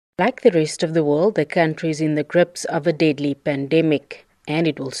Like the rest of the world, the country is in the grips of a deadly pandemic, and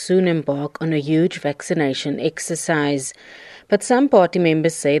it will soon embark on a huge vaccination exercise. But some party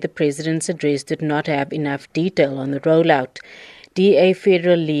members say the president's address did not have enough detail on the rollout. DA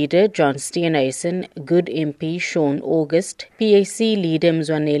federal leader John Steenhuisen, Good MP Shaun August, PAC leader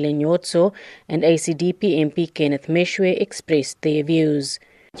Mzwanele Nyotso, and ACDP MP Kenneth Meshwe expressed their views.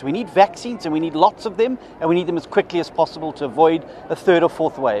 So we need vaccines, and we need lots of them, and we need them as quickly as possible to avoid a third or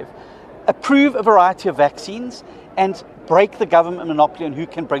fourth wave. Approve a variety of vaccines and break the government monopoly on who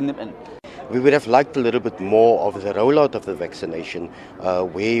can bring them in. We would have liked a little bit more of the rollout of the vaccination,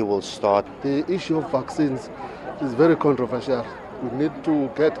 where you will start. The issue of vaccines is very controversial. We need to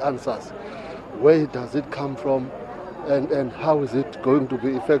get answers. Where does it come from, and how is it going to be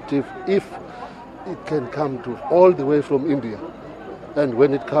effective if it can come to all the way from India? And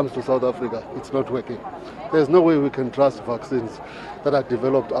when it comes to South Africa, it's not working. There's no way we can trust vaccines that are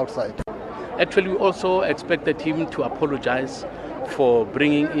developed outside. Actually, we also expected him to apologize for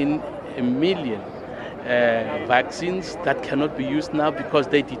bringing in 1 million vaccines that cannot be used now because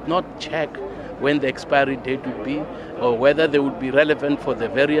they did not check when the expiry date would be or whether they would be relevant for the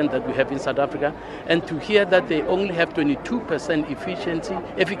variant that we have in South Africa. And to hear that they only have 22%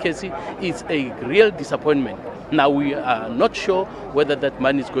 efficacy is a real disappointment. Now we are not sure whether that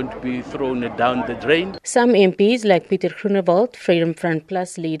money is going to be thrown down the drain. Some MPs like Pieter Groenewald, Freedom Front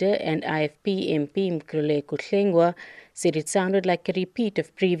Plus leader, and IFP MP Mkhuleko Hlengwa said it sounded like a repeat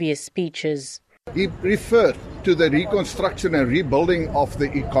of previous speeches. He referred to the reconstruction and rebuilding of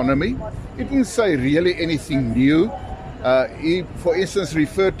the economy. He didn't say really anything new. He, for instance,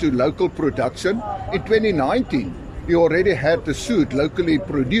 referred to local production. In 2019, he already had the suit locally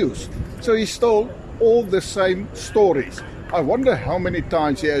produced. So he stole all the same stories. I wonder how many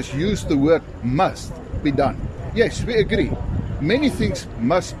times he has used the word must be done. Yes, we agree. Many things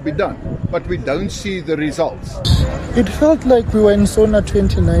must be done, but we don't see the results. It felt like we were in SONA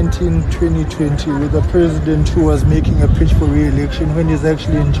 2019-2020 with a president who was making a pitch for re-election when he's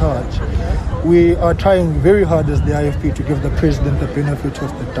actually in charge. We are trying very hard as the IFP to give the president the benefit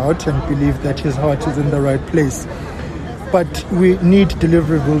of the doubt and believe that his heart is in the right place. But we need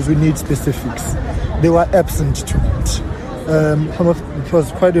deliverables, we need specifics. They were absent tonight. It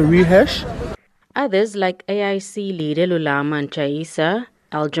was quite a rehash. Others, like AIC leader Lulama Nchaisa,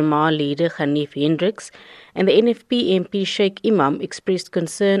 Al-Jamaa leader Hanif Hendricks, and the NFP MP Sheikh Imam expressed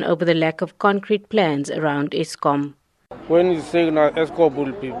concern over the lack of concrete plans around Eskom. When you say now Eskom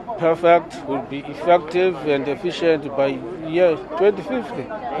will be perfect, will be effective and efficient by year 2050,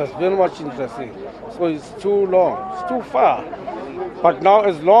 that's very much interesting. So it's too long, it's too far. But now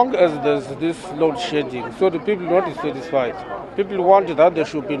as long as there's this load shedding, so the people are not satisfied. People want that there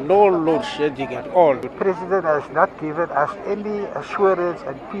should be no load shedding at all. The President has not given us any assurance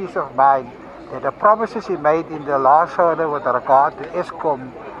and peace of mind that the promises he made in the last order with regard to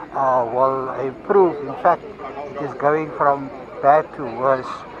Eskom will improve. In fact, it is going from bad to worse.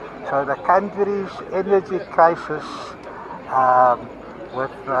 So the country's energy crisis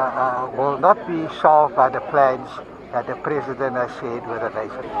will not be solved by the plans that the President has shared with the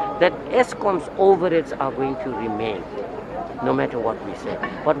nation. That Eskom's overheads are going to remain, no matter what we say.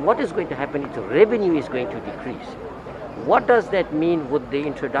 But what is going to happen is the revenue is going to decrease. What does that mean with the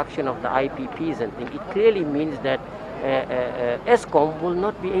introduction of the IPPs and things? It clearly means that Eskom will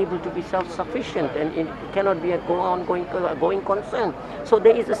not be able to be self-sufficient and it cannot be a going concern. So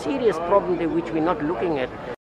there is a serious problem there which we're not looking at.